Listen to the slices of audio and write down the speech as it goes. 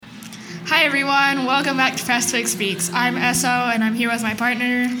Hi everyone, welcome back to Fastfix Speaks. I'm Esso and I'm here with my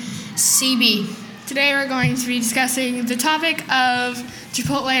partner, CB. Today we're going to be discussing the topic of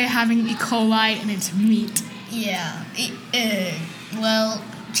Chipotle having E. coli in its meat. Yeah,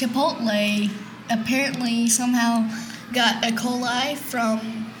 Chipotle apparently somehow got E. coli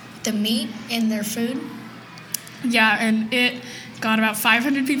from the meat in their food. Yeah, and it got about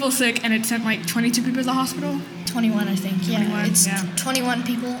 500 people sick and it sent like 22 people to the hospital. 21, I think. 21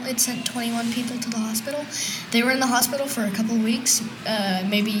 people. It sent 21 people to the hospital. They were in the hospital for a couple of weeks,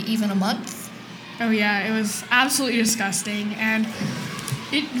 maybe even a month. Oh yeah, it was absolutely disgusting, and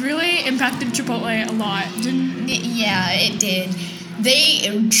it really impacted Chipotle a lot, didn't it? Yeah, it did.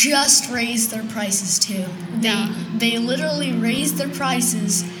 They just raised their prices too. They literally raised their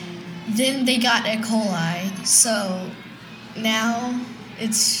prices, then they got E. coli. So now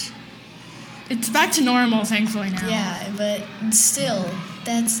it's back to normal, thankfully now. Yeah, but still,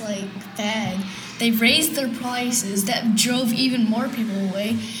 that's like bad. They raised their prices, that drove even more people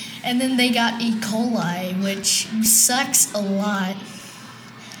away, and then they got E. coli, which sucks a lot.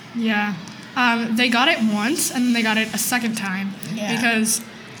 Yeah. They got it once, and then they got it a second time. Yeah. Because,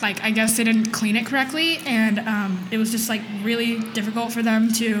 I guess they didn't clean it correctly, and it was just, really difficult for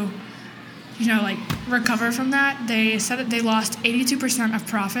them to, recover from that. They said that they lost 82% of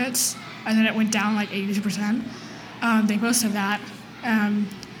profits, and then it went down, 82%. They posted that.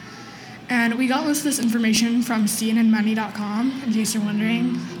 And we got most of this information from CNNmoney.com, in case you're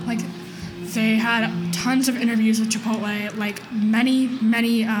wondering. They had tons of interviews with Chipotle, many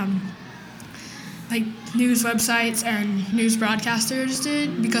news websites and news broadcasters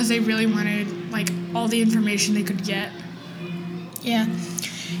did, because they really wanted all the information they could get. Yeah.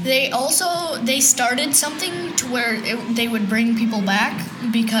 They started something to where they would bring people back,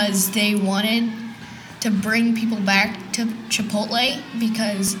 because they wanted to bring people back to Chipotle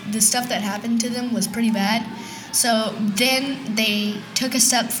because the stuff that happened to them was pretty bad. So then they took a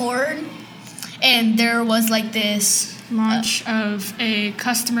step forward, and there was this launch of a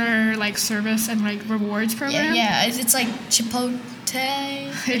customer service and rewards program. Yeah, it's like Chipotle.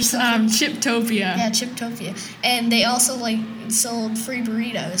 It's Chiptopia. Yeah, Chiptopia. And they also sold free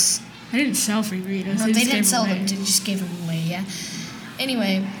burritos. They didn't sell free burritos. No, they didn't sell them. They just gave them away. Yeah.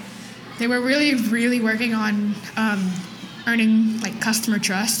 Anyway, they were really, really working on earning customer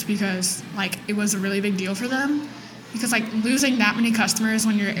trust, because it was a really big deal for them. Because losing that many customers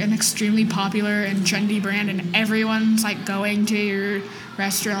when you're an extremely popular and trendy brand and everyone's going to your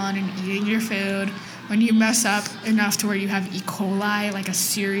restaurant and eating your food, when you mess up enough to where you have E. coli, a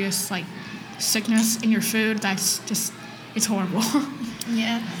serious sickness in your food, that's just, it's horrible.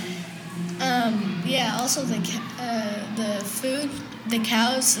 Yeah. Also the food, the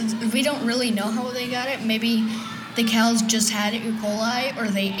cows, we don't really know how they got it. Maybe the cows just had E. coli, or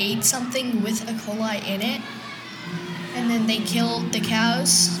they ate something with E. coli in it, and then they killed the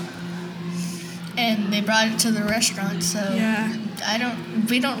cows, and they brought it to the restaurant. So yeah,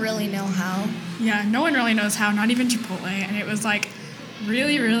 we don't really know how. Yeah, no one really knows how, not even Chipotle. And it was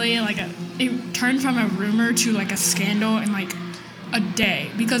really, really it turned from a rumor to a scandal in a day.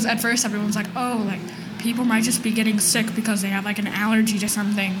 Because at first everyone's people might just be getting sick because they have an allergy to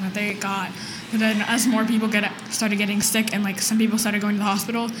something that they got. But then as more people started getting sick, and some people started going to the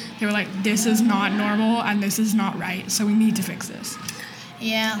hospital, they were this is not normal and this is not right. So we need to fix this.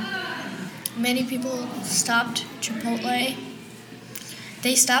 Yeah. Many people stopped Chipotle.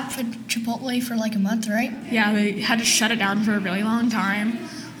 They stopped for Chipotle for a month, right? Yeah, they had to shut it down for a really long time.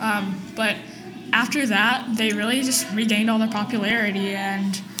 But after that, they really just regained all their popularity,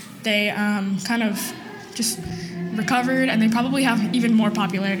 and they kind of just recovered, and they probably have even more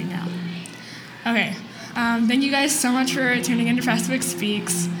popularity now. Okay, thank you guys so much for tuning in to Fastfix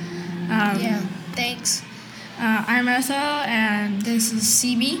Speaks. Thanks. I'm Esso, and this is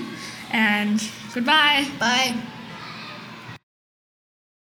CB. And goodbye. Bye.